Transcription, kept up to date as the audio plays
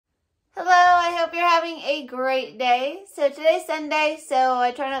hope you're having a great day. So today's Sunday, so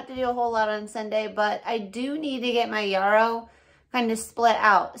I try not to do a whole lot on Sunday, but I do need to get my yarrow kind of split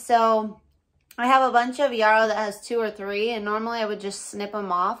out. So I have a bunch of yarrow that has 2 or 3, and normally I would just snip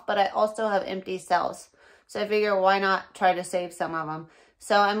them off, but I also have empty cells. So I figure why not try to save some of them.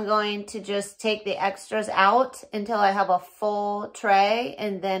 So I'm going to just take the extras out until I have a full tray,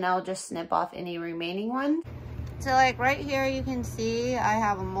 and then I'll just snip off any remaining ones. So like right here you can see I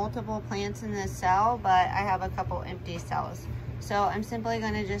have multiple plants in this cell, but I have a couple empty cells. So I'm simply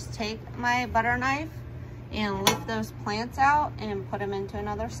going to just take my butter knife and lift those plants out and put them into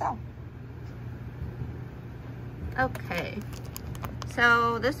another cell. Okay,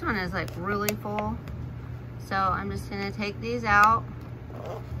 so this one is like really full. So I'm just going to take these out.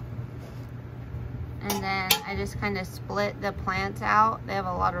 And then I just kind of split the plants out. They have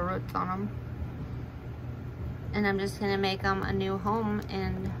a lot of roots on them. And I'm just going to make them a new home,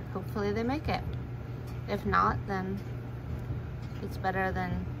 and hopefully they make it. If not, then it's better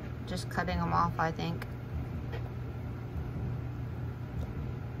than just cutting them off, I think.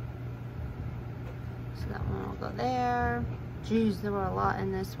 So that one will go there. Jeez, there were a lot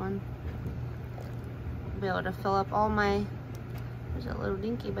in this one. I'll be able to fill up all my... There's a little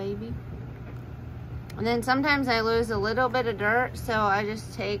dinky baby. And then sometimes I lose a little bit of dirt, so I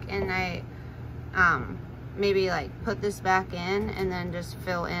just take and I maybe like put this back in and then just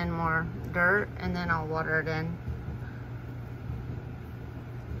fill in more dirt, and then I'll water it in.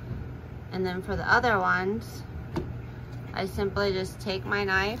 And then for the other ones, I simply just take my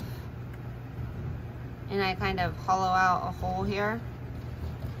knife and I kind of hollow out a hole here,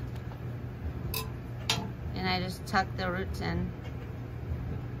 and I just tuck the roots in,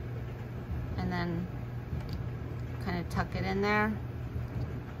 and then kind of tuck it in there.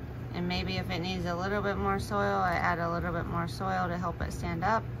 And maybe if it needs a little bit more soil, I add a little bit more soil to help it stand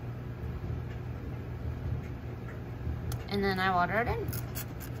up. And then I water it in.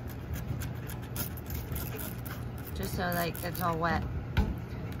 Just so like it's all wet.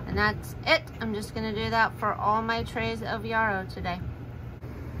 And that's it. I'm just gonna do that for all my trays of yarrow today.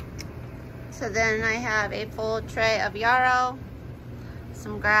 So then I have a full tray of yarrow,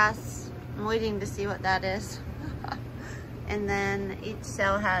 some grass. I'm waiting to see what that is. And then each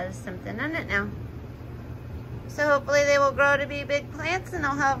cell has something on it now. So hopefully they will grow to be big plants, and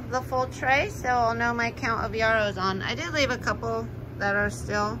I'll have the full tray, so I'll know my count of yarrows on. I did leave a couple that are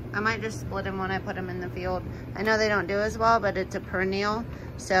still, I might just split them when I put them in the field. I know they don't do as well, but it's a perennial,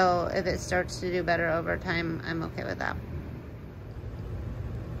 so if it starts to do better over time, I'm okay with that.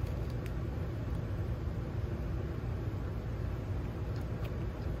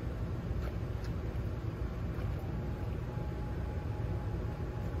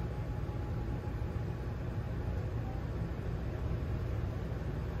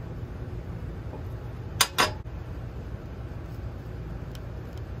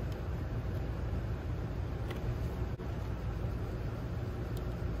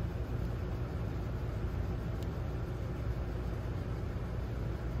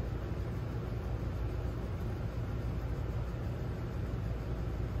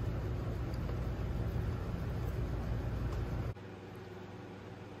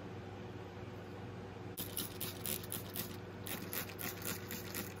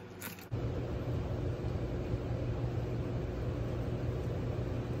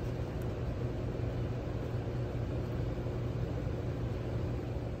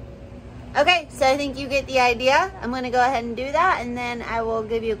 Okay, so I think you get the idea. I'm going to go ahead and do that, and then I will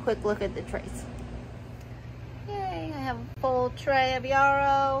give you a quick look at the trays. Yay, I have a full tray of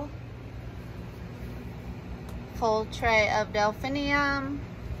yarrow, full tray of delphinium,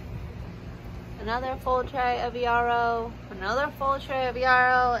 another full tray of yarrow, another full tray of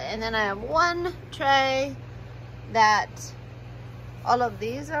yarrow, and then I have one tray that all of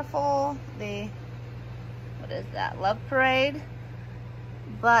these are full. The, what is that, Love Parade?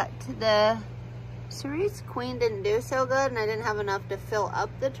 But the Cerise Queen didn't do so good, and I didn't have enough to fill up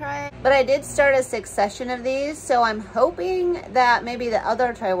the tray. But I did start a succession of these, so I'm hoping that maybe the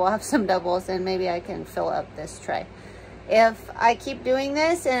other tray will have some doubles, and maybe I can fill up this tray. If I keep doing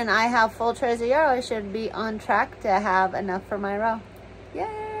this and I have full trays of yarrow, I should be on track to have enough for my row.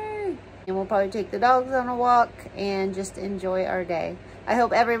 Yay! And we'll probably take the dogs on a walk and just enjoy our day. I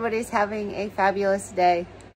hope everybody's having a fabulous day.